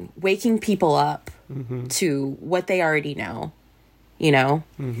waking people up to what they already know,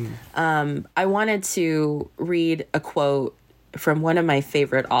 I wanted to read a quote from one of my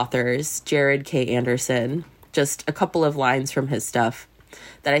favorite authors, Jared K. Anderson, just a couple of lines from his stuff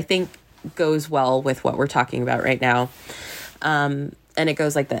that I think goes well with what we're talking about right now. And it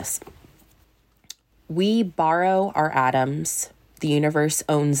goes like this. We borrow our atoms. The universe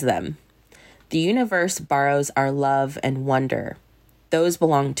owns them. The universe borrows our love and wonder. Those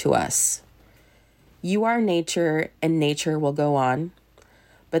belong to us. You are nature, and nature will go on.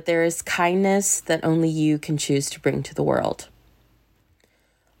 But there is kindness that only you can choose to bring to the world.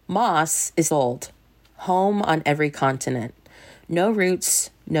 Moss is old, home on every continent. No roots,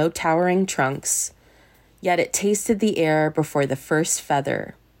 no towering trunks. Yet it tasted the air before the first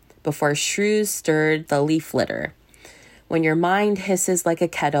feather, before shrews stirred the leaf litter. When your mind hisses like a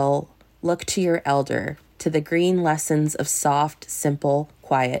kettle, look to your elder, to the green lessons of soft, simple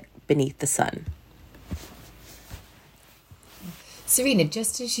quiet beneath the sun. Serena,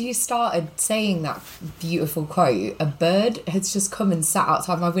 just as you started saying that beautiful quote, a bird has just come and sat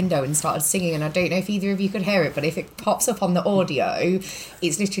outside my window and started singing, and I don't know if either of you could hear it, but if it pops up on the audio,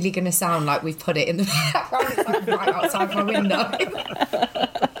 it's literally going to sound like we've put it in the background. It's like right outside my window.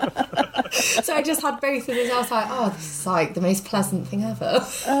 So I just had both of these. I was like, oh, this is like the most pleasant thing ever.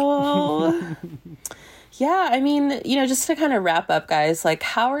 Oh. Yeah, I mean, just to kind of wrap up, guys, like,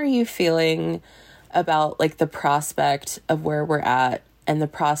 how are you feeling about like the prospect of where we're at and the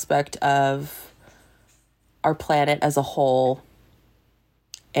prospect of our planet as a whole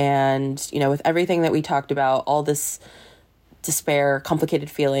And, you know, with everything that we talked about, all this despair, complicated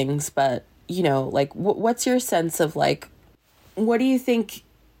feelings, but, you know, like, what's your sense of, like, what do you think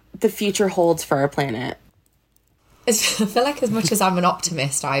the future holds for our planet? I feel like as much as I'm an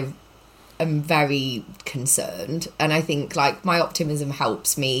optimist, I am very concerned. And I think, like, my optimism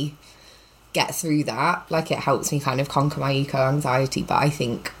helps me get through that. Like, it helps me kind of conquer my eco-anxiety. But I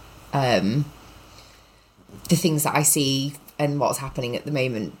think the things that I see and what's happening at the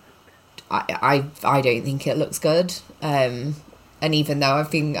moment, I don't think it looks good. And even though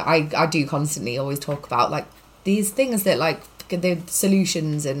I do constantly always talk about, like, these things that, like, the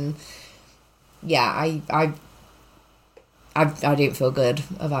solutions, and yeah, I don't feel good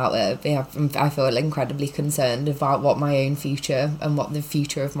about it. Yeah, I feel incredibly concerned about what my own future and what the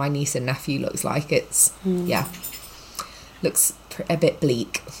future of my niece and nephew looks like. It's looks a bit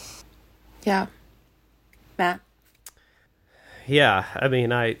bleak. Yeah. Matt? Yeah, I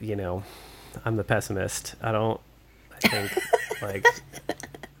mean, I'm the pessimist. I think, like,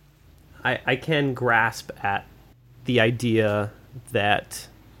 I can grasp at the idea that,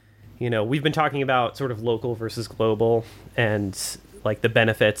 you know, we've been talking about sort of local versus global, and like the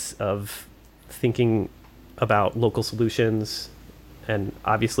benefits of thinking about local solutions. And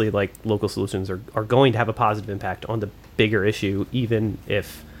obviously, like, local solutions are going to have a positive impact on the bigger issue, even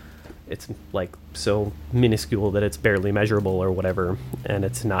if it's like so minuscule that it's barely measurable or whatever, and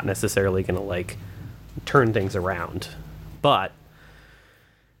it's not necessarily going to like turn things around. But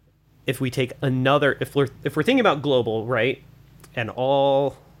if we take if we're thinking about global, right, and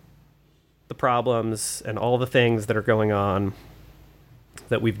all the problems and all the things that are going on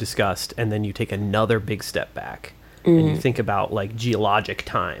that we've discussed, and then you take another big step back and you think about, like, geologic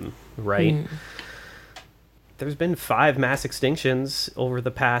time, right? There's been 5 mass extinctions over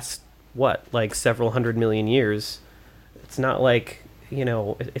the past, like several hundred million years. It's not like, you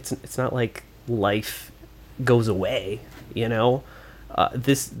know, it's not like life goes away, you know?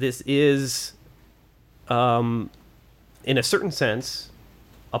 This is, in a certain sense,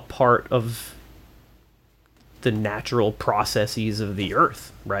 a part of the natural processes of the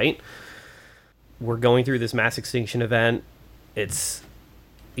Earth, right? We're going through this mass extinction event. It's,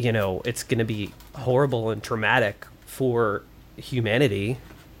 you know, it's going to be horrible and traumatic for humanity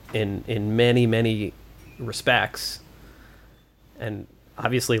in many, many respects. And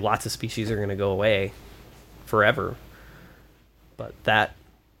obviously lots of species are going to go away forever. But that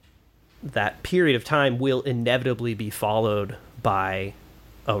period of time will inevitably be followed by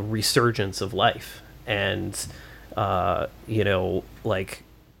a resurgence of life, and you know, like,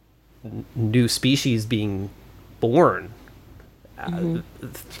 new species being born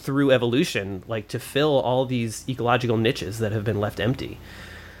through evolution, like, to fill all these ecological niches that have been left empty.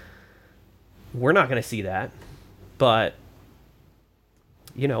 We're not going to see that, but,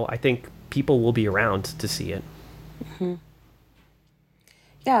 you know, I think people will be around to see it.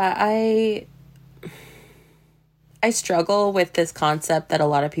 Yeah, I struggle with this concept that a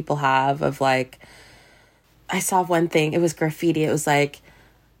lot of people have of, like, I saw one thing, it was graffiti, it was like,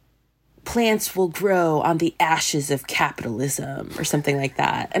 plants will grow on the ashes of capitalism or something like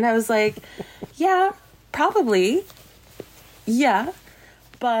that. And I was like, yeah, probably. Yeah.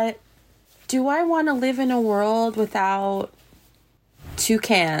 But do I want to live in a world without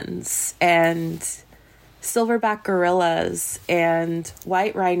toucans and silverback gorillas and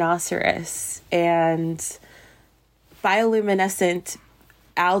white rhinoceros and bioluminescent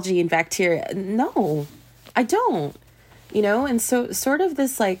algae and bacteria? No, I don't. You know, and so sort of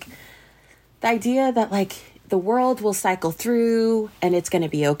this, like, the idea that, like, the world will cycle through and it's going to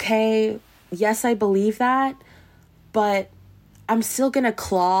be okay. Yes, I believe that, but I'm still going to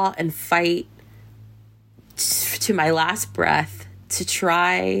claw and fight to my last breath to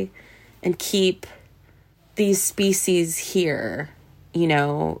try and keep these species here. You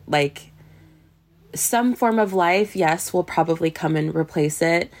know, like, some form of life, yes, will probably come and replace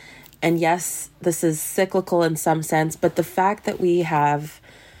it. And yes, this is cyclical in some sense, but the fact that we have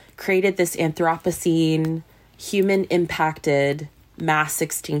created this Anthropocene, human-impacted mass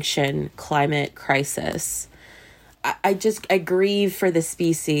extinction climate crisis, I grieve for the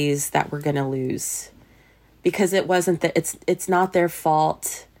species that we're going to lose, because it wasn't that it's not their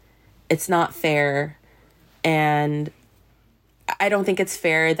fault. It's not fair. And I don't think it's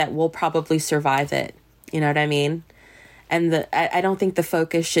fair that we'll probably survive it. You know what I mean? And I don't think the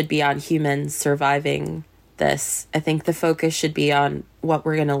focus should be on humans surviving this. I think the focus should be on what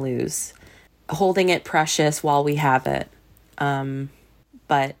we're going to lose, holding it precious while we have it.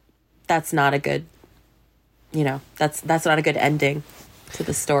 But that's not a good, you know, that's not a good ending to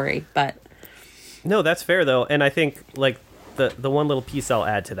the story. But no, that's fair though. And I think, like, the one little piece I'll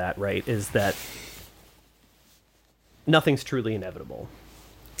add to that, right, is that nothing's truly inevitable.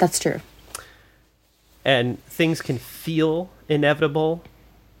 That's true. And things can feel inevitable,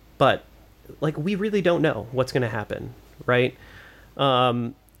 but like we really don't know what's going to happen, right?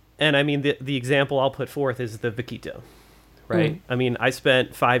 And I mean, the example I'll put forth is the vaquita, right? I mean, I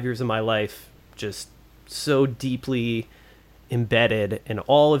spent 5 years of my life just so deeply embedded in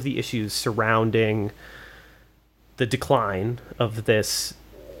all of the issues surrounding the decline of this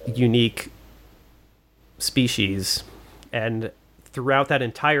unique species. And throughout that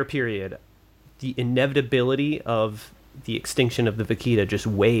entire period, the inevitability of the extinction of the vaquita just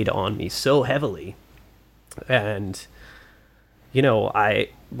weighed on me so heavily. And, you know, I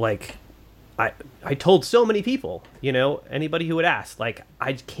told so many people, you know, anybody who would ask, like,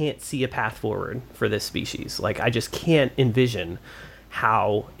 I can't see a path forward for this species. Like, I just can't envision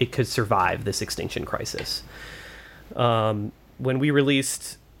how it could survive this extinction crisis. When we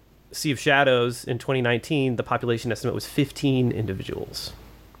released Sea of Shadows in 2019, the population estimate was 15 individuals.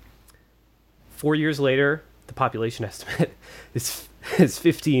 4 years later, the population estimate is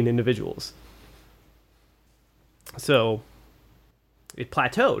 15 individuals. So it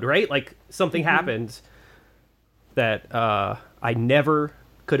plateaued, right? Like something happened that I never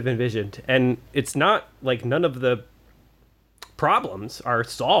could have envisioned. And it's not like none of the problems are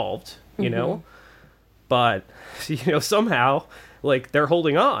solved, you know, but, you know, somehow like they're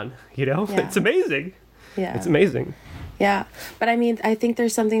holding on, you know, it's amazing. Yeah. It's amazing. Yeah. But I mean, I think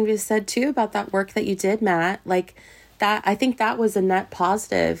there's something to be said too about that work that you did, Matt. Like that, I think that was a net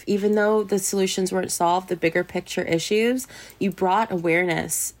positive. Even though the solutions weren't solved, the bigger picture issues, you brought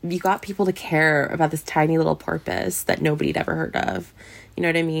awareness. You got people to care about this tiny little porpoise that nobody'd ever heard of. You know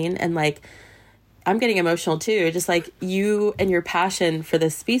what I mean? And like, I'm getting emotional too. Just like you and your passion for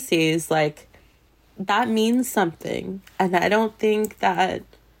this species, like that means something. And I don't think that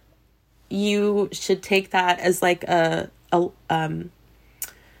you should take that as like a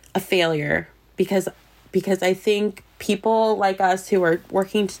failure, because I think people like us who are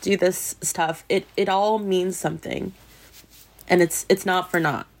working to do this stuff, it all means something, and it's not for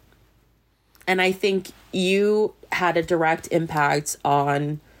naught. And I think you had a direct impact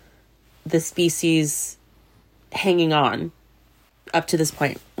on the species hanging on up to this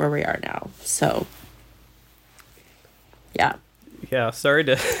point where we are now. So yeah. Yeah, sorry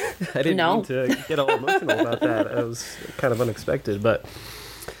to I didn't mean to get all emotional about that. It was kind of unexpected, but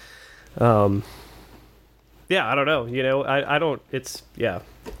yeah, I don't know. You know, I don't. It's I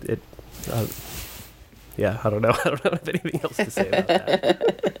don't know. I don't have anything else to say about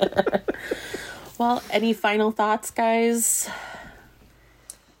that. Well, any final thoughts, guys?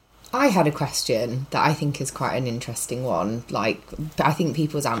 I had a question that I think is quite an interesting one. Like, I think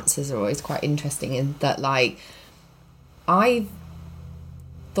people's answers are always quite interesting in that, like, I've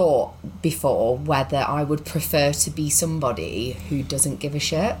thought before whether I would prefer to be somebody who doesn't give a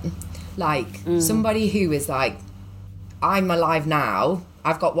shit. Like, somebody who is like, I'm alive now,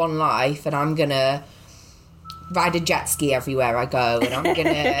 I've got one life, and I'm gonna ride a jet ski everywhere I go, and I'm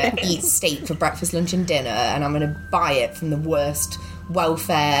gonna eat steak for breakfast, lunch and dinner, and I'm gonna buy it from the worst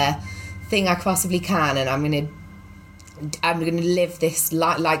welfare thing I possibly can, and I'm gonna live this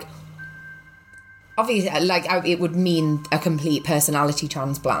life. Like, obviously, like, it would mean a complete personality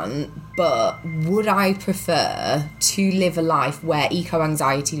transplant, but would I prefer to live a life where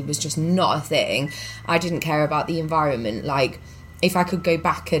eco-anxiety was just not a thing? I didn't care about the environment. Like, if I could go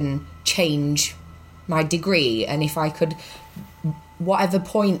back and change my degree, and if I could, whatever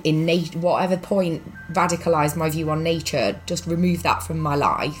point radicalise my view on nature, just remove that from my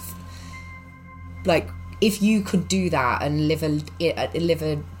life. Like, if you could do that and live a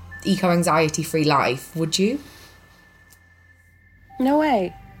eco-anxiety free life, would you? No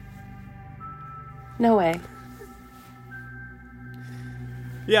way.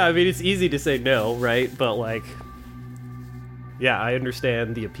 Yeah, I mean, it's easy to say no, right? But like, yeah, I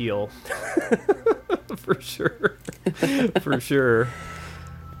understand the appeal. For sure. For sure.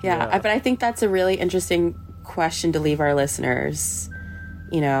 Yeah, but I think that's a really interesting question to leave our listeners,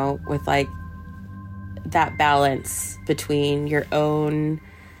 you know, with like that balance between your own,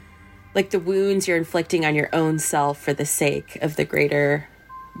 like the wounds you're inflicting on your own self for the sake of the greater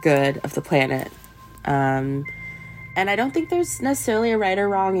good of the planet. And I don't think there's necessarily a right or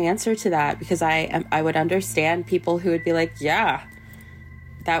wrong answer to that, because I would understand people who would be like, yeah,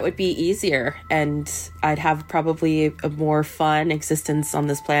 that would be easier, and I'd have probably a more fun existence on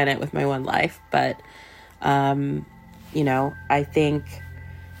this planet with my one life. But, you know, I think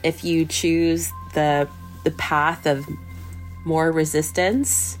if you choose the path of more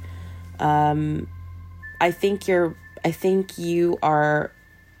resistance, I think you're I think you are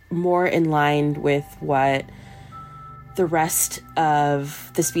more in line with what the rest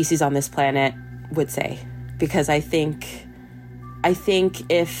of the species on this planet would say. Because I think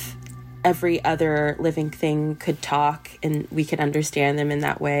if every other living thing could talk and we could understand them in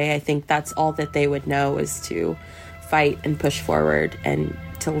that way, I think that's all that they would know, is to fight and push forward and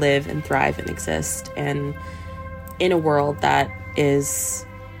to live and thrive and exist, and in a world that is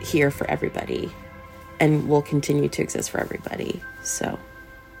here for everybody and will continue to exist for everybody. So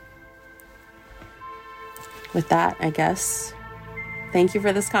with that, I guess, thank you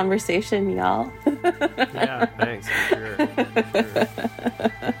for this conversation, y'all. Yeah, thanks. For sure.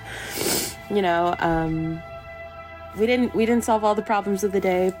 You know, we didn't solve all the problems of the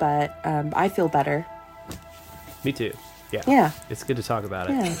day, but I feel better. Me too. Yeah. Yeah. It's good to talk about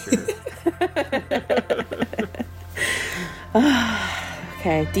it. Yeah. For sure.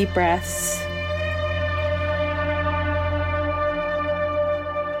 Okay, deep breaths.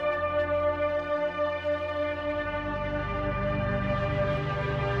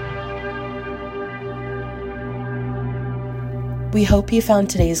 We hope you found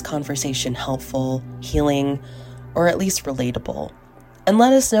today's conversation helpful, healing, or at least relatable. And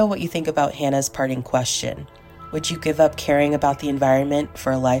let us know what you think about Hannah's parting question. Would you give up caring about the environment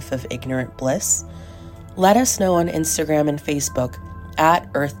for a life of ignorant bliss? Let us know on Instagram and Facebook at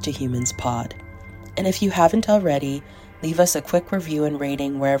Earth to Humans Pod. And if you haven't already, leave us a quick review and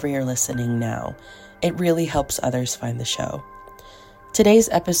rating wherever you're listening now. It really helps others find the show. Today's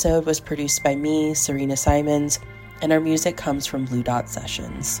episode was produced by me, Serena Simons, and our music comes from Blue Dot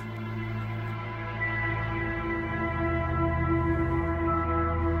Sessions.